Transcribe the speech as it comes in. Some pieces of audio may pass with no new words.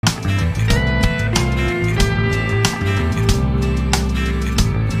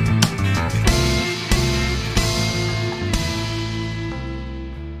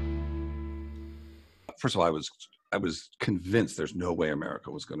first of all, I was convinced there's no way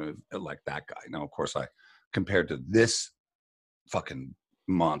America was going to elect that guy. Now, of course, compared to this fucking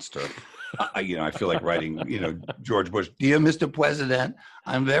monster, I feel like writing, George Bush, dear Mr. President,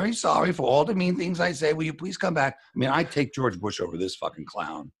 I'm very sorry for all the mean things I say. Will you please come back? I mean, I'd take George Bush over this fucking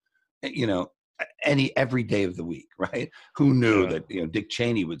clown, every day of the week, right? Who knew that, Dick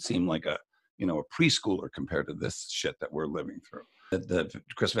Cheney would seem like a preschooler compared to this shit that we're living through. The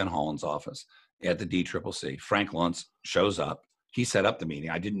Chris Van Hollen's office at the DCCC, Frank Luntz shows up. He set up the meeting.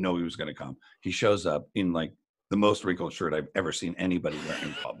 I didn't know he was going to come. He shows up in like the most wrinkled shirt I've ever seen anybody wear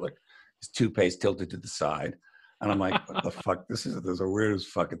in public. His toupee tilted to the side. And I'm like, what the fuck? This is the weirdest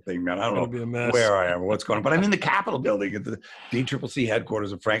fucking thing, man. I don't know where I am or what's going on. But I'm in the Capitol building at the DCCC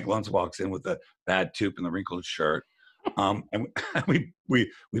headquarters, and Frank Luntz walks in with the bad toupee and the wrinkled shirt. And we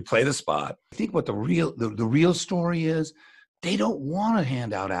play the spot. I think what the real story is, they don't want to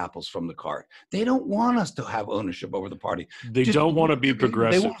hand out apples from the cart. They don't want us to have ownership over the party. They don't want to be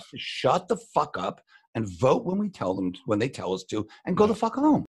progressive. They want us to shut the fuck up and vote when they tell us to, and go the fuck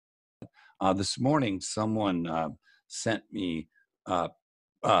home. This morning, someone sent me a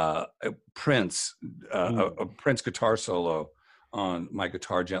Prince guitar solo on My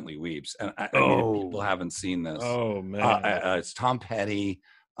Guitar Gently Weeps. And I mean, people haven't seen this. Oh, man. It's Tom Petty.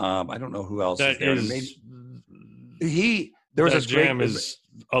 I don't know who else That is there. There was that this jam great, is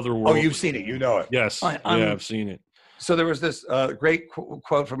otherworldly. Oh, you've seen it. You know it. Yes. I've seen it. So there was this great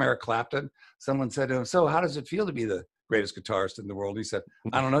quote from Eric Clapton. Someone said to him, so how does it feel to be the greatest guitarist in the world? He said,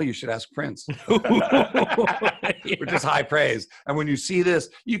 I don't know. You should ask Prince. Which is high praise. And when you see this,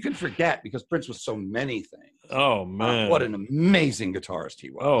 you can forget, because Prince was so many things. Oh, man. What an amazing guitarist he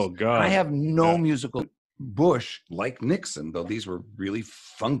was. Oh, God. I have no musical. Bush, like Nixon, though these were really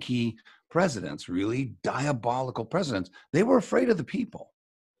funky presidents, really diabolical presidents, they were afraid of the people.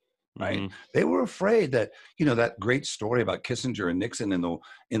 Right. Mm-hmm. They were afraid that, that great story about Kissinger and Nixon in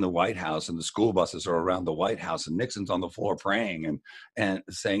the White House, and the school buses are around the White House, and Nixon's on the floor praying and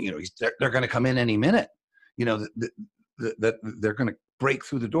saying, they're going to come in any minute, that they're going to break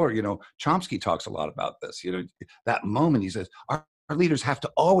through the door. Chomsky talks a lot about this, that moment. He says, our leaders have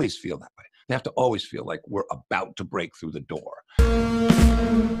to always feel that way. They have to always feel like we're about to break through the door.